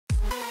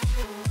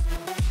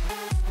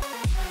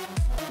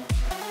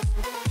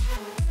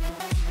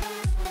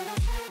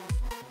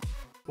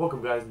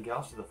Welcome guys and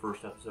gals to the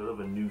first episode of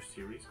a new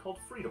series called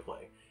Free to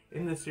Play.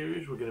 In this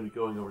series we're going to be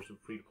going over some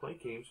free to play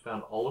games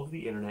found all over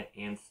the internet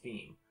and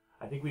Steam.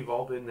 I think we've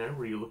all been there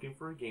where you're looking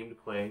for a game to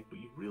play but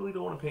you really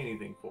don't want to pay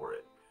anything for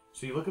it.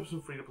 So you look up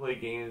some free to play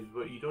games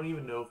but you don't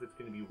even know if it's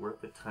going to be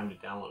worth the time to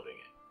downloading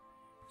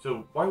it.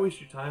 So why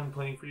waste your time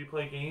playing free to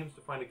play games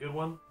to find a good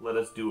one? Let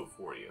us do it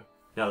for you.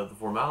 Now that the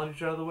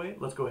formalities are out of the way,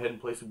 let's go ahead and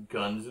play some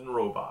Guns N'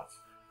 Robots.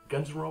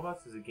 Guns N'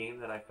 Robots is a game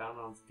that I found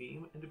on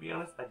Steam and to be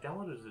honest I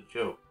downloaded it as a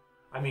joke.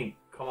 I mean,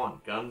 come on,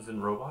 Guns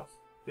and Robots?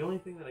 The only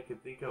thing that I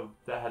could think of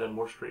that had a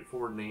more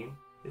straightforward name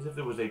is if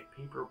there was a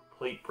paper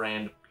plate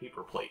brand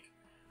paper plate.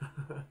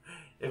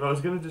 If I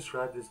was going to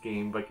describe this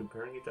game by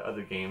comparing it to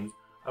other games,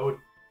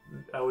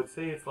 I would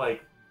say it's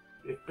like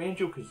if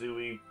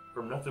Banjo-Kazooie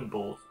from Nuts and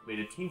Bolts made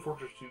a Team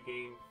Fortress 2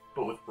 game,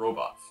 but with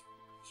robots.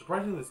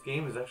 Surprisingly, this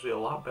game is actually a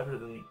lot better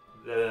than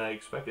I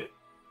expected.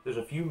 There's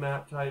a few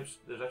map types,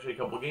 there's actually a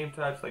couple of game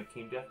types like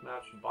Team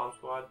Deathmatch and Bomb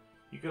Squad.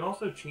 You can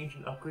also change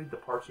and upgrade the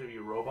parts of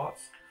your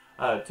robots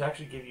to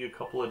actually give you a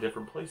couple of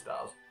different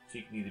playstyles. So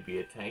you can either be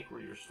a tank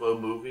where you're slow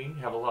moving,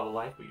 have a lot of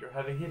life, but you're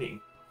heavy hitting.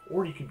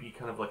 Or you can be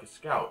kind of like a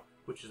scout,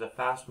 which is a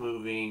fast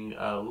moving,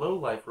 low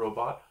life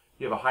robot.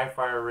 You have a high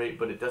fire rate,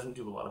 but it doesn't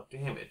do a lot of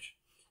damage.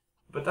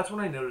 But that's when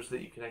I noticed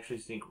that you can actually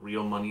sink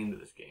real money into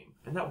this game.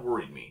 And that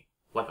worried me,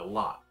 like a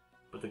lot.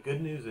 But the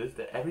good news is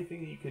that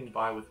everything that you can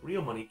buy with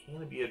real money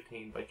can be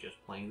obtained by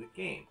just playing the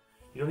game.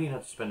 You don't even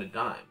have to spend a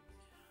dime.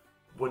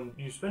 When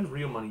you spend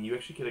real money, you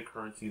actually get a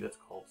currency that's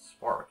called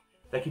Spark.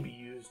 That can be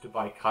used to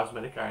buy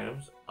cosmetic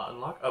items,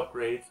 unlock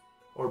upgrades,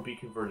 or be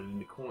converted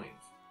into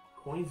coins.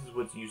 Coins is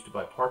what's used to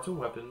buy parts and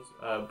weapons,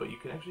 but you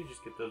can actually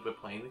just get those by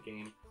playing the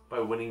game, by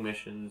winning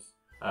missions.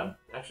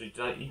 Actually,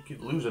 you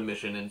could lose a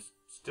mission and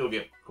still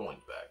get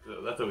coins back,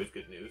 so that's always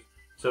good news.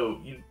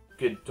 So you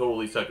could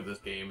totally suck at this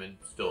game and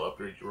still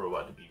upgrade your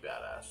robot to be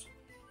badass.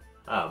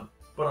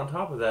 But on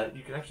top of that,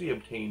 you can actually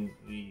obtain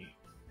the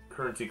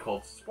currency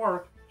called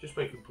Spark just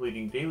by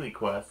completing daily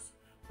quests,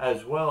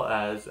 as well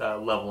as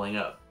leveling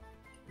up.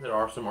 There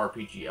are some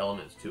RPG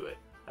elements to it.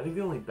 I think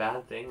the only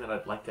bad thing that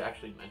I'd like to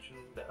actually mention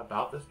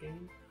about this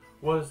game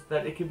was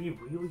that it can be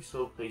really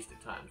slow paced at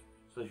times.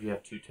 So if you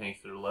have two tanks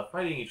that are left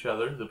fighting each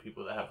other, the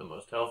people that have the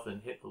most health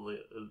and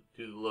do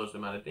the lowest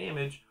amount of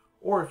damage,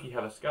 or if you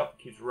have a scout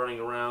that keeps running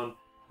around,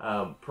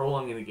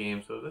 prolonging the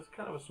game, so that's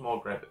kind of a small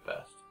gripe at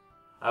best.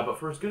 But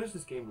for as good as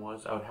this game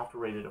was, I would have to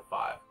rate it a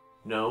 5.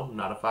 No,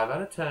 not a 5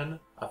 out of 10,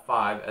 a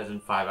 5 as in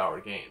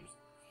 5-hour games.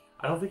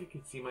 I don't think I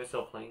could see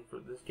myself playing for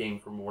this game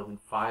for more than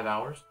 5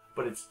 hours,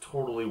 but it's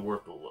totally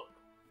worth the look.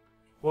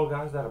 Well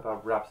guys, that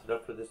about wraps it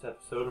up for this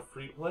episode of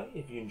Free Play.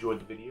 If you enjoyed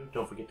the video,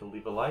 don't forget to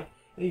leave a like,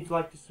 and if you'd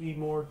like to see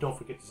more, don't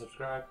forget to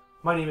subscribe.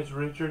 My name is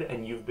Richard,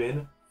 and you've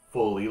been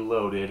Fully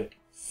Loaded.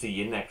 See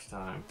you next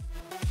time.